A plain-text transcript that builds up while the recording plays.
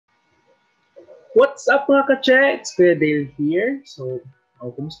What's up mga kache? It's Kuya Dale here. So,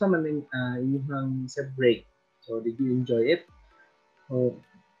 kumusta man yung inyong sa break? So, did you enjoy it? So,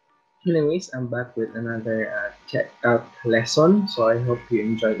 anyways, I'm back with another checkout lesson. So, I hope you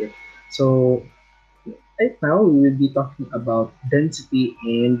enjoyed it. So, right now, we will be talking about density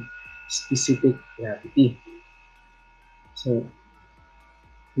and specific gravity. So,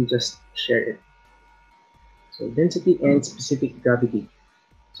 we just share it. So, density and specific gravity.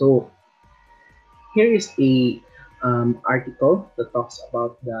 So, here is a article that talks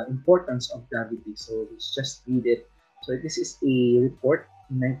about the importance of gravity. So let's just read it. So this is a report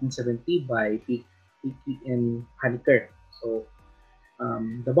in 1970 by Picky and Haniker. So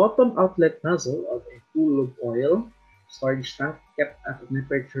the bottom outlet nozzle of a pool of oil storage tank kept at a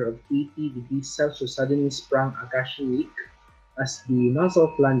temperature of 80 degrees Celsius suddenly sprung a gushing leak as the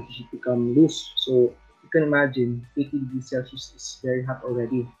nozzle plunged become loose. So you can imagine 80 degrees Celsius is very hot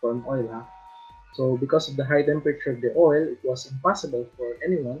already for an oil, huh? So because of the high temperature of the oil, it was impossible for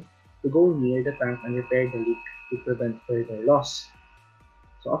anyone to go near the tank and repair the leak to prevent further loss.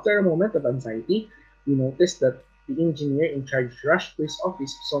 So after a moment of anxiety, we noticed that the engineer in charge rushed to his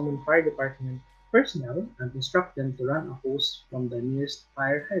office to summon fire department personnel and instruct them to run a hose from the nearest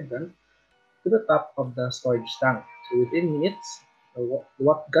fire hydrant to the top of the storage tank. So within minutes,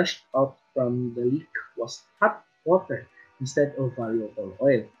 what gushed out from the leak was hot water instead of valuable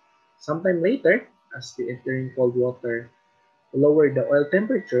oil. Sometime later, as the entering cold water lowered the oil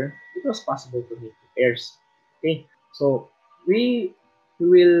temperature, it was possible to make repairs. Okay, so we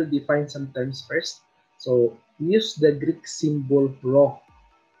will define some terms first. So we use the Greek symbol rho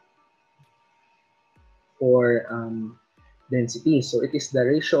for density. So it is the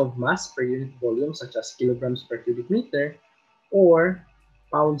ratio of mass per unit volume, such as kilograms per cubic meter or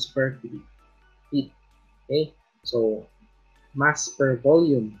pounds per cubic feet. Okay, so mass per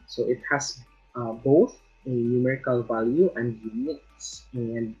volume. So it has both a numerical value and units.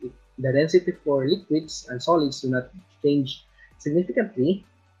 And the density for liquids and solids do not change significantly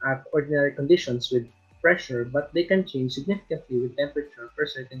at ordinary conditions with pressure, but they can change significantly with temperature for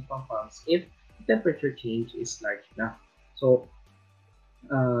certain compounds if the temperature change is large enough. So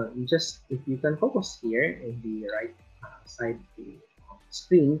just if you can focus here in the right side of the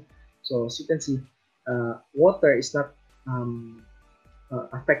screen, so as you can see, water is not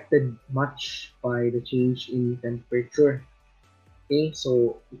affected much by the change in temperature. Okay,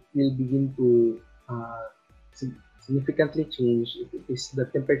 so it will begin to significantly change if it is the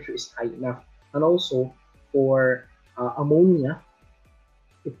temperature is high enough. And also for ammonia,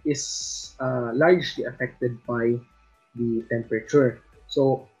 it is largely affected by the temperature.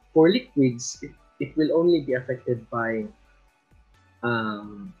 So for liquids, it will only be affected by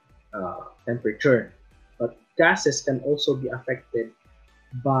um, temperature. But gases can also be affected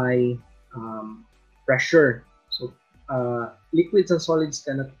by pressure. So liquids and solids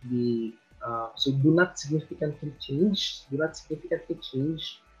cannot be so do not significantly change. Do not significantly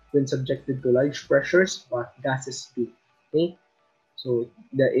change when subjected to large pressures, but gases do. Okay, so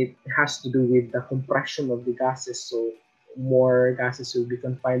it has to do with the compression of the gases. So more gases will be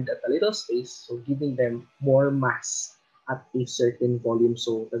confined at a little space, so giving them more mass at a certain volume.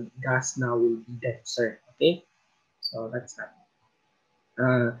 So the gas now will be denser. Okay, so that's that.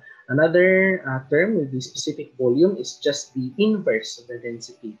 Uh, another term with the specific volume is just the inverse of the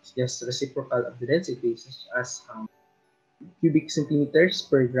density. It's just reciprocal of the density, such as cubic centimeters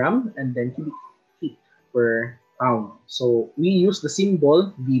per gram and then cubic feet per pound. So we use the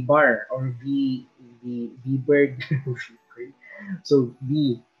symbol V bar or V bird. So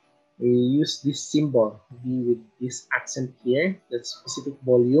V, we use this symbol V with this accent here, that's specific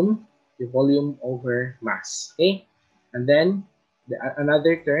volume, the volume over mass. Okay, and then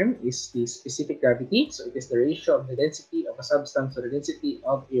another term is the specific gravity. So it is the ratio of the density of a substance to the density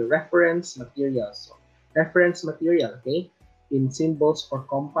of a reference material. So reference material, okay, in symbols for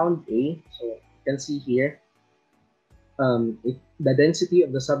compound A. So you can see here, the density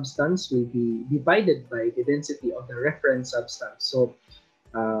of the substance will be divided by the density of the reference substance. So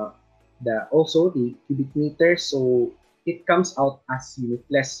uh, also the cubic meters, so it comes out as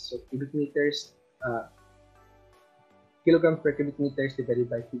unitless. So cubic meters, kilograms per cubic meters divided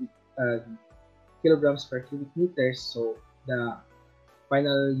by kilograms per cubic meters. So the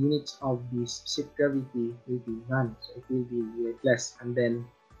final units of the specific gravity will be none. So it will be unitless. And then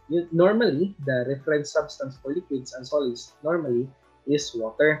normally the reference substance for liquids and solids normally is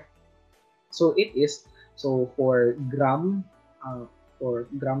water. So it is, so uh, for gram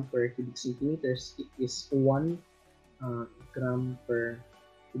per cubic centimeters, it is 1 gram per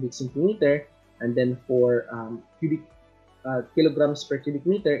cubic centimeter. And then for cubic kilograms per cubic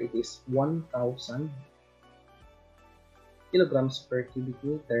meter, it is 1,000 kilograms per cubic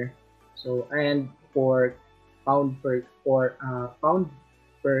meter. So, and for pound per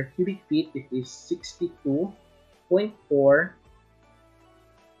cubic feet, it is 62.4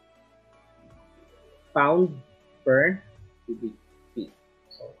 pound per cubic feet.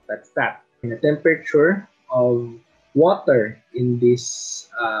 So that's that. And the temperature of water in this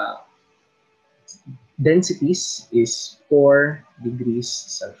densities is 4 degrees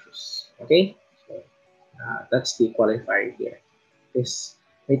Celsius. Okay, so that's the qualifier here. Is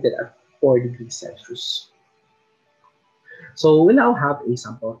rated at 4 degrees Celsius. So we now have a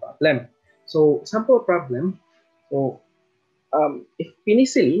sample problem. So sample problem. So if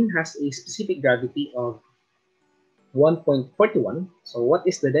penicillin has a specific gravity of 1.41, so what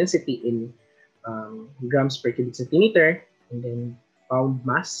is the density in grams per cubic centimeter, and then pound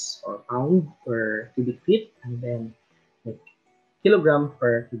mass or pound per cubic feet, and then like, kilogram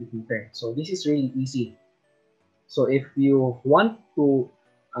per cubic meter. So this is really easy. So if you want to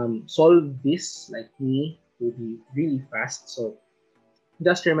solve this like me, to be really fast, so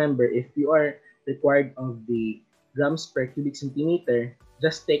just remember, if you are required of the grams per cubic centimeter,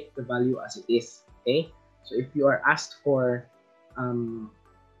 just take the value as it is. Okay, so if you are asked for pound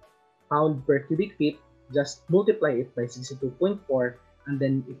per cubic feet, just multiply it by 62.4, and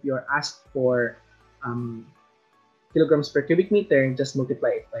then if you are asked for kilograms per cubic meter, just multiply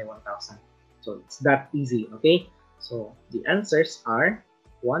it by 1,000. So it's that easy. Okay, so the answers are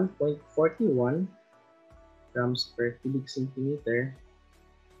 1.41 grams per cubic centimeter.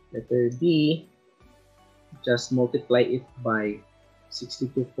 Letter B, just multiply it by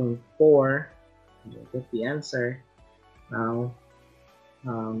 62.4. You'll get the answer. Now,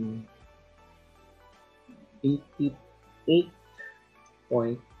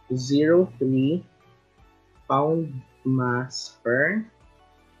 88.03 pound mass per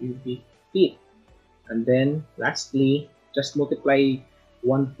cubic feet. And then, lastly, just multiply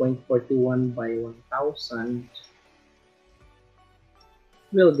 1.41 by 1,000.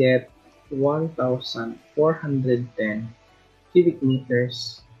 We'll get 1,410 cubic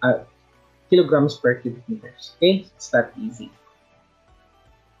meters, kilograms per cubic meters. Okay, it's that easy.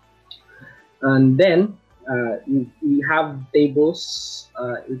 And then we have tables.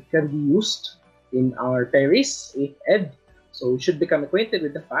 It can be used in our Paris 8th ed. So we should become acquainted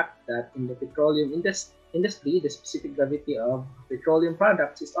with the fact that in the petroleum industry, the specific gravity of petroleum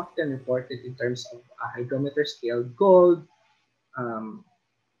products is often reported in terms of a hydrometer scale gold,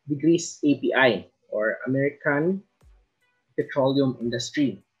 degrees API, or American Petroleum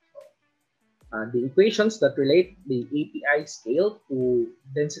Industry. The equations that relate the API scale to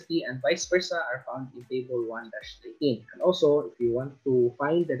density and vice versa are found in table 1-13. And also, if you want to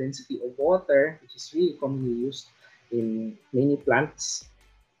find the density of water, which is really commonly used in many plants,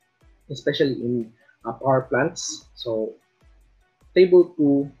 especially in power plants, so table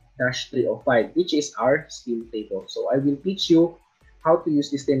 2-305, which is our steam table. So I will teach you how to use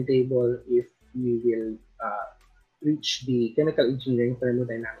this steam table if we will reach the chemical engineering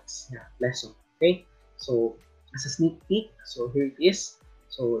thermodynamics lesson. Okay, so as a sneak peek, so here it is.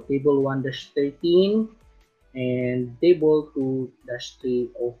 So table 1-13 and table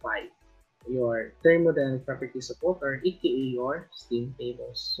 2-305, your thermodynamic properties of water, aka your steam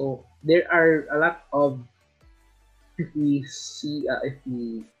tables. So there are a lot of, if we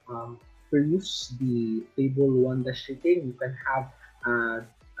peruse the table 1-13, you can have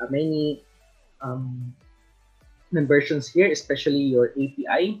many versions here, especially your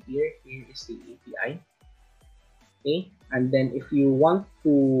API. Here is the API. Okay, and then if you want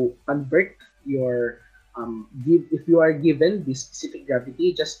to convert your if you are given this specific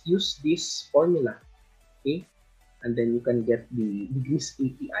gravity, just use this formula. Okay, and then you can get the degrees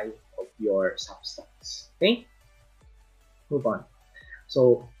API of your substance. Okay, move on.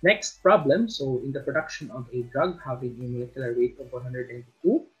 So next problem. So in the production of a drug having a molecular weight of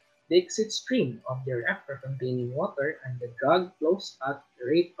 192, the exit stream of the reactor containing water and the drug flows at the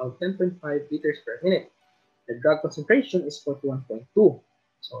rate of 10.5 liters per minute. The drug concentration is 41.2.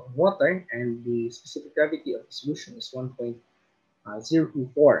 So water, and the specific gravity of the solution is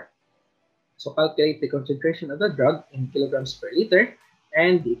 1.024. So calculate the concentration of the drug in kilograms per liter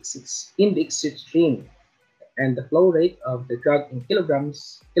and in the exit stream, and the flow rate of the drug in kilogram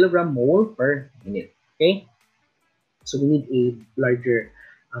mole per minute. Okay, so we need a larger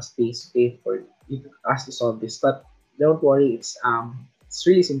space, okay, for us to solve this, but don't worry, it's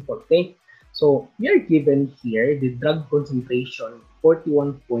really simple. Okay, so we are given here the drug concentration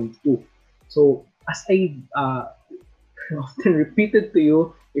 41.2. So as I often repeated to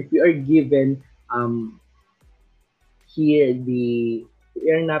you, if you are given here we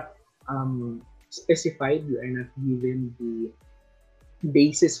are not specified, we are not given the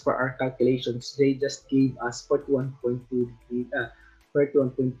basis for our calculations. They just gave us 41.2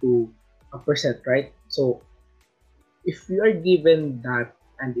 41.2 percent, right? So if we are given that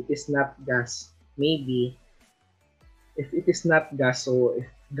and it is not gas, maybe if it is not gas, so if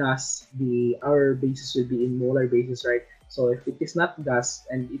gas, the our basis will be in molar basis, right? So if it is not gas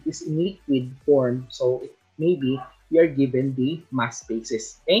and it is in liquid form, so maybe we are given the mass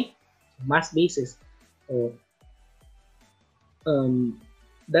basis. Okay, mass basis. So um,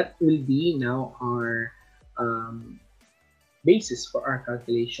 that will be now our basis for our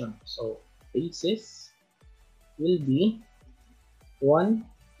calculation. So basis will be 1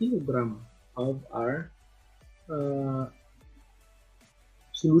 kilogram of our uh,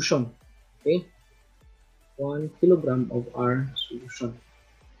 solution. Okay, 1 kilogram of our solution.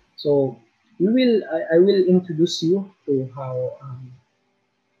 So I will introduce you to how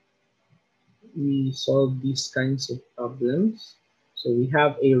we solve these kinds of problems. So we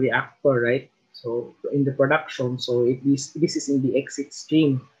have a reactor, right? So in the production, so this is in the exit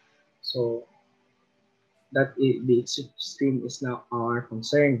stream. So the exit stream is now our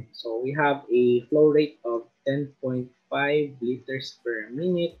concern. So we have a flow rate of 10.5 liters per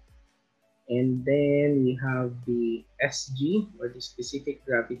minute. And then we have the SG, or the specific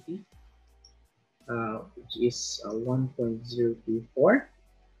gravity, which is 1.024.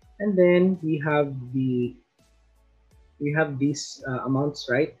 And then we have these amounts,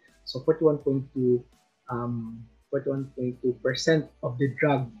 right? So 41.2% of the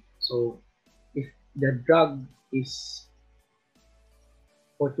drug. So if the drug is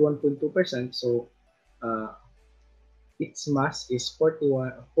 41.2%, so uh, its mass is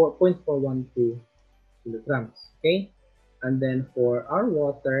 4.412 kilograms. Okay, and then for our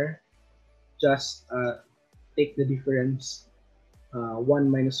water, just take the difference. 1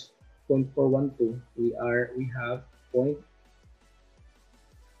 minus 0.412, we have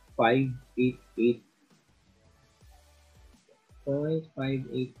 0.588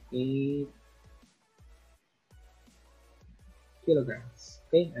 kilograms.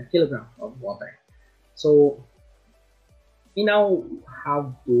 Okay, a kilogram of water. So we now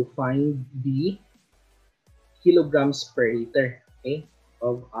have to find the kilograms per liter, okay,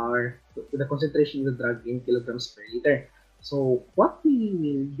 of our the concentration of the drug in kilograms per liter. So what we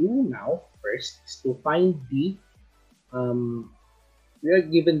will do now first is to find the um, we are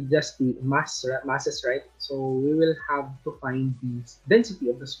given just the masses, right? So we will have to find the density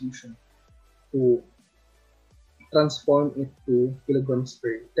of the solution to transform it to kilograms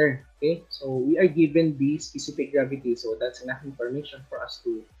per liter. Okay, so we are given the specific gravity, so that's enough information for us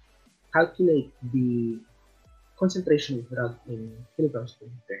to calculate the concentration of drug in kilograms per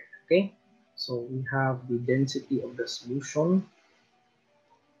liter. Okay, so we have the density of the solution.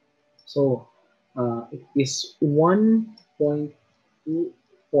 So it is 1.24.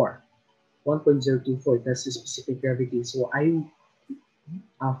 1.024, that's the specific gravity. So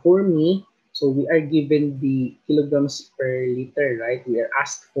for me, so we are given the kilograms per liter, right? We are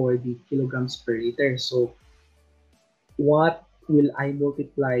asked for the kilograms per liter. So what will I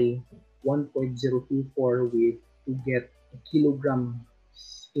multiply 1.024 with to get a kilogram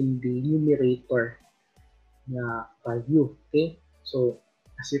in the numerator na value? Okay, so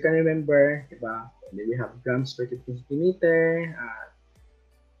as you can remember, diba, we have grams per cubic centimeter,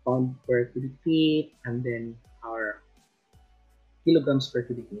 pound per cubic feet, and then our kilograms per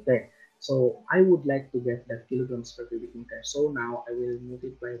cubic meter. So I would like to get the kilograms per cubic meter. So now I will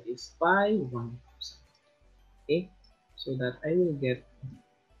multiply this by 1,000. Okay, so that I will get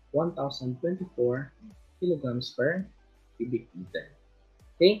 1,024 kilograms per cubic meter.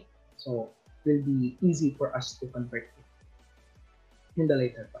 Okay, so it will be easy for us to convert it in the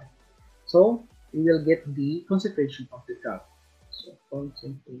later part. So we will get the concentration of the drug. So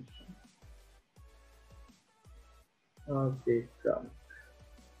concentration of the drug.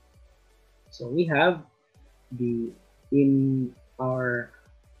 So we have the in our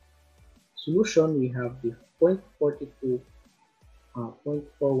solution we have the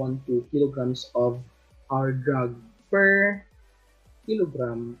 0.412 kilograms of our drug per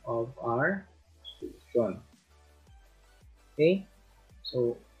kilogram of our solution. Okay,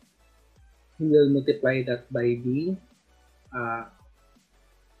 so we will multiply that by the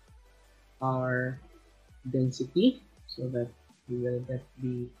our density, so that we will get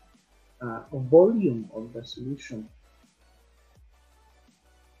the volume of the solution.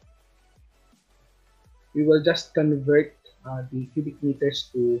 We will just convert the cubic meters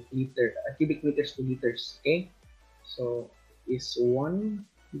to liters. Okay, so is 1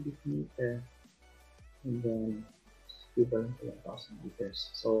 cubic meter, and then equivalent to 1,000 liters.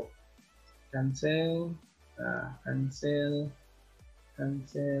 So cancel, cancel,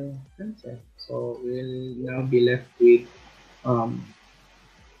 cancel, cancel. So we'll now be left with um,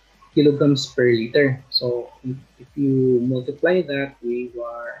 kilograms per liter. So if you multiply that, we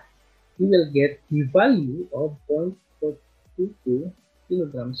will get the value of 0.422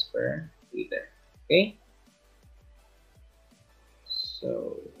 kilograms per liter. Okay,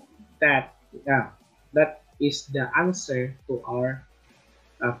 so that that is the answer to our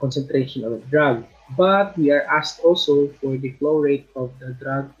concentration of the drug. But we are asked also for the flow rate of the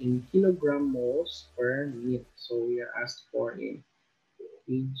drug in kilogram moles per minute. So we are asked for in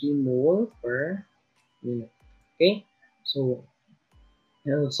kg mole per minute. Okay, so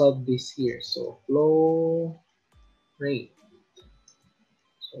I'll solve this here. So flow rate.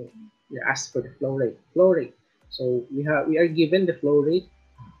 So we are asked for the flow rate. Flow rate. So we are given the flow rate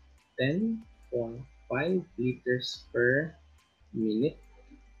 10.5 liters per minute.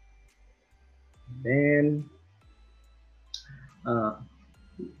 Then uh,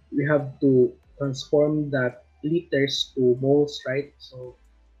 we have to transform that liters to moles, right? So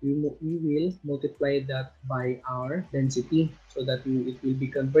we will multiply that by our density so that it will be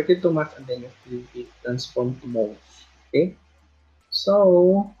converted to mass and then it will be transformed to moles. Okay,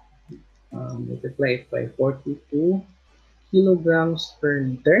 so multiply it by 42 kilograms per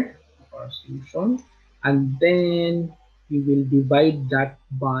liter of our solution, and then we will divide that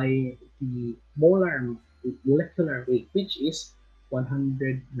by the molar molecular weight, which is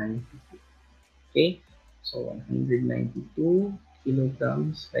 192. Okay, so 192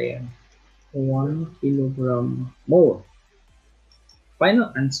 kilograms by 1 kilogram mole.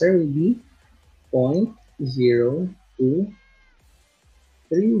 Final answer will be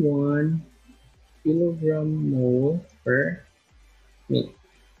 0.0231 kilogram mole per minute.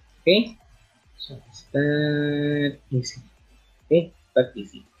 Okay, so it's that easy. Okay, that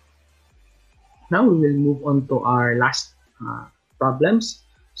easy. Now we will move on to our last problems.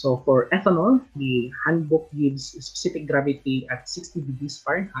 So for ethanol, the handbook gives specific gravity at 60 degrees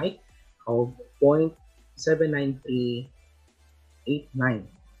Fahrenheit of 0.79389.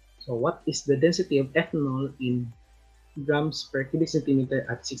 So what is the density of ethanol in grams per cubic centimeter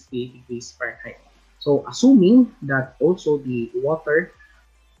at 60 degrees Fahrenheit? So assuming that also the water,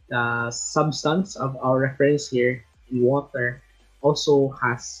 the substance of our reference here, the water, also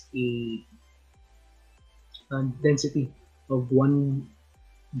has a density of 1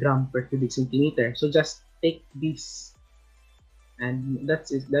 gram per cubic centimeter. So just take this and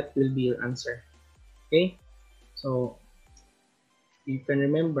that's it. That will be your answer. Okay, so you can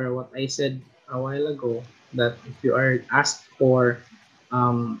remember what I said a while ago, that if you are asked for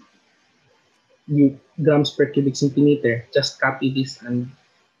um, grams per cubic centimeter, just copy this and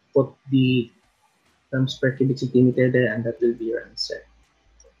put the grams per cubic centimeter there and that will be your answer.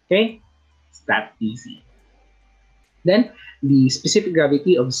 Okay, it's that easy. Then the specific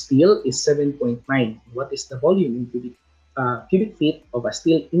gravity of steel is 7.9. What is the volume in cubic feet of a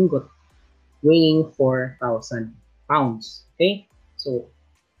steel ingot weighing 4,000 pounds? Okay, so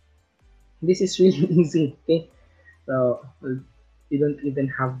this is really easy. Okay, so you don't even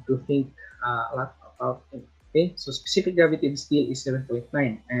have to think a lot about it. Okay, so specific gravity of steel is 7.9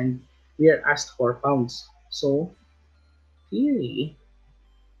 and we are asked for pounds. So clearly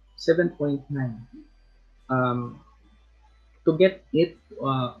 7.9. To get it,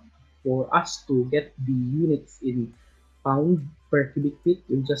 for us to get the units in pound per cubic feet,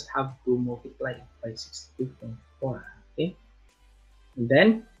 you just have to multiply it by 62.4. Okay, and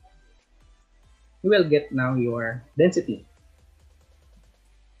then you will get now your density,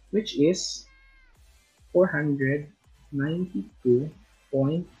 which is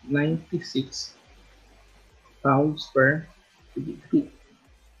 492.96 pounds per cubic feet.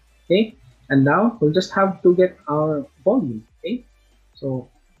 Okay, and now we'll just have to get our volume. Okay, so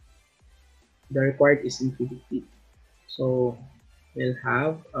the required is in cubic feet. So we'll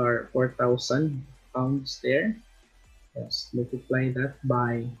have our 4,000 pounds there. Just multiply that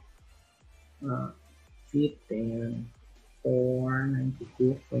by feet and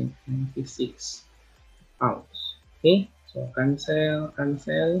 492.96 pounds. Okay, so cancel,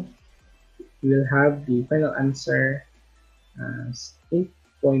 cancel. We will have the final answer as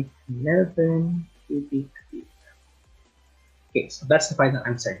 8.11 cubic feet. Okay, so that's the final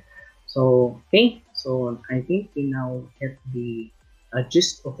answer. So, okay, so I think we now get the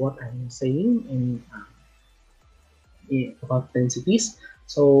gist of what I'm saying about densities.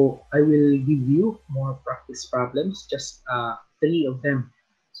 So I will give you more practice problems, just 3 of them.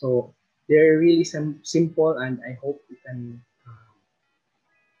 So they're really simple, and I hope you can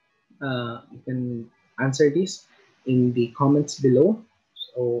answer this. in the comments below.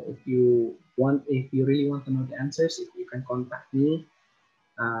 So if you really want to know the answers, if you can contact me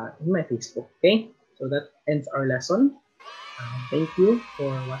in my Facebook. Okay, so that ends our lesson. Thank you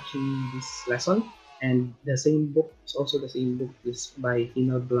for watching this lesson. And the same book is also the same book is by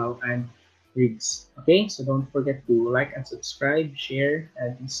Hino Blau and Riggs. Okay, so don't forget to like and subscribe, share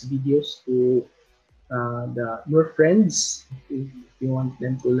these videos to your friends if you want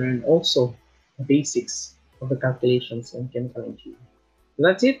them to learn also the basics of the calculations in chemical engineering. So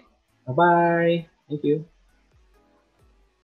that's it. Bye bye. Thank you.